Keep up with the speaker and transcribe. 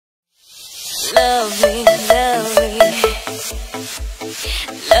Love me, love me.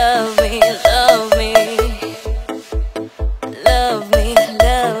 Love me, love me. Love me,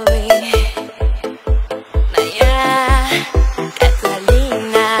 love me. Maya,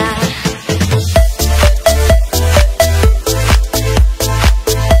 Catalina.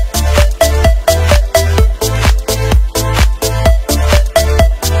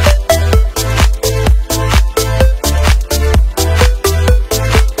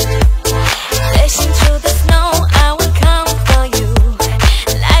 Dashing through the snow, I will come for you.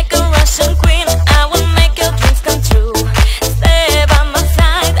 Like a Russian queen, I will make your dreams come true. Stay by my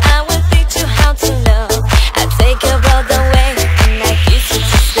side, I will teach you how to love. I take your breath away, and I kiss you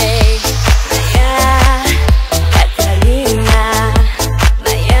to stay. Maya, Catalina.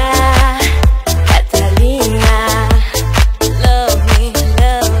 Maya, Catalina. Love me,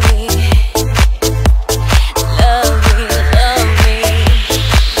 love me. Love me, love me.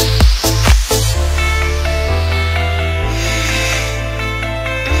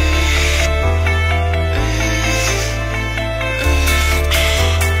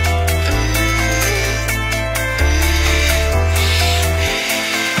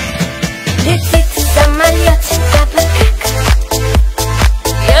 Летит самолет, запах как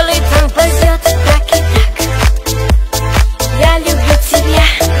белый танк ползет так и так. Я люблю тебя,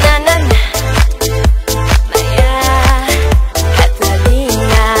 на-на-на. Моя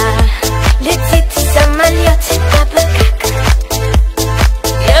Каталина. Летит самолет, запах как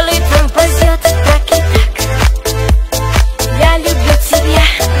белый танк ползет так и так. Я люблю тебя,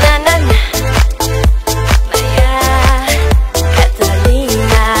 на-на-на. Моя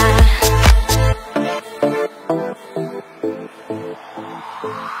Каталина.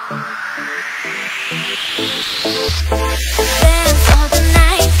 Dance all the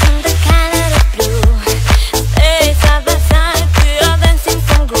night in the Canada blue. Stay side by side, we are dancing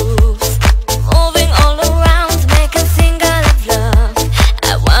some grooves. Moving all around, making single of love. I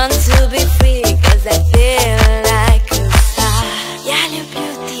want to be free, cause I feel like a star. Я люблю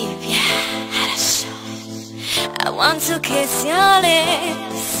тебя, хорошо. I want to kiss your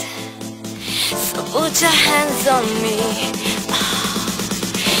lips. So put your hands on me.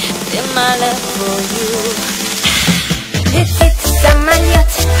 Feel my love for you. Летит самолет,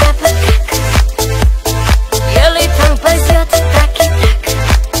 запах как белый танк ползет так и так.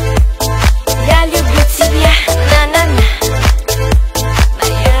 Я люблю тебя, на-на-на.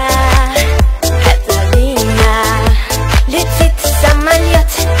 Моя Каталина. Летит самолет,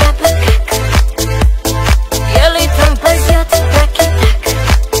 запах как белый танк ползет так и так.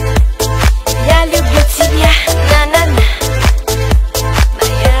 Я люблю тебя, на-на-на.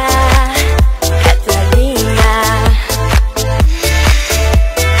 Моя Каталина.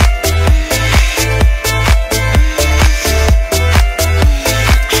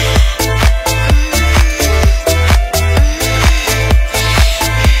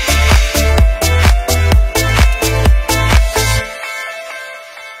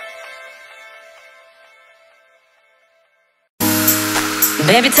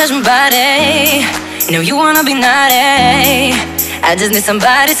 Baby, touch my body. You know you wanna be naughty. I just need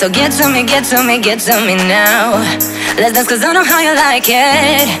somebody, so get to me, get to me, get to me now. Let's dance cause I know how you like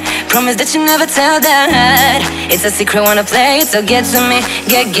it. Promise that you never tell that. It's a secret, wanna play it, so get to me,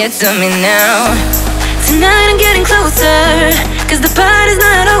 get to me now. Tonight I'm getting closer, cause the party's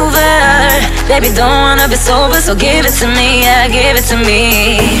not over. Baby, don't wanna be sober, so give it to me, yeah, give it to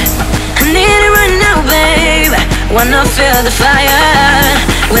me. I need it right now, babe. Wanna feel the fire.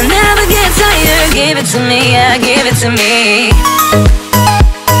 We'll never get tired. Give it to me, yeah, give it to me.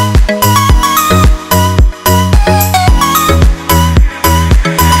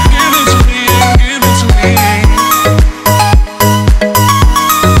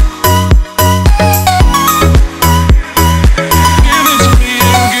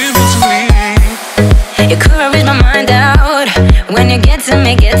 You couldn't read my mind out. When you get to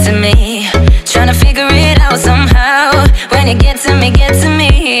me, tryna figure it out somehow. When you get to me,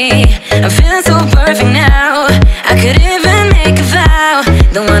 I'm feeling so perfect now. I could even make a vow.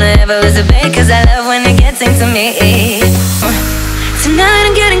 Don't wanna ever lose a bait, cause I love when it gets into me. Tonight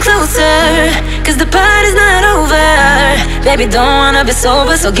I'm getting closer, cause the party's not over. Baby, don't wanna be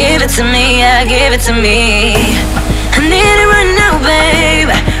sober, so give it to me, yeah, give it to me. I need it right now, babe.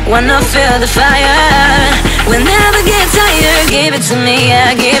 Wanna feel the fire. We'll never get tired. Give it to me,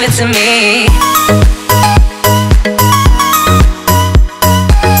 yeah, give it to me.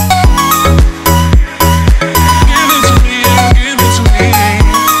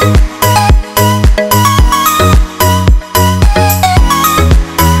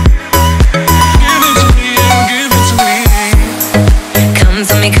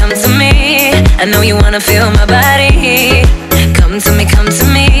 Come to me, I know you wanna feel my body. Come to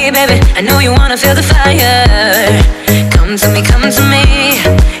me, baby. I know you wanna feel the fire. Come to me.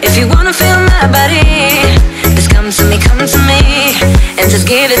 If you wanna feel my body, just come to me, and just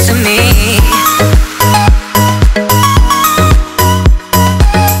give it to me.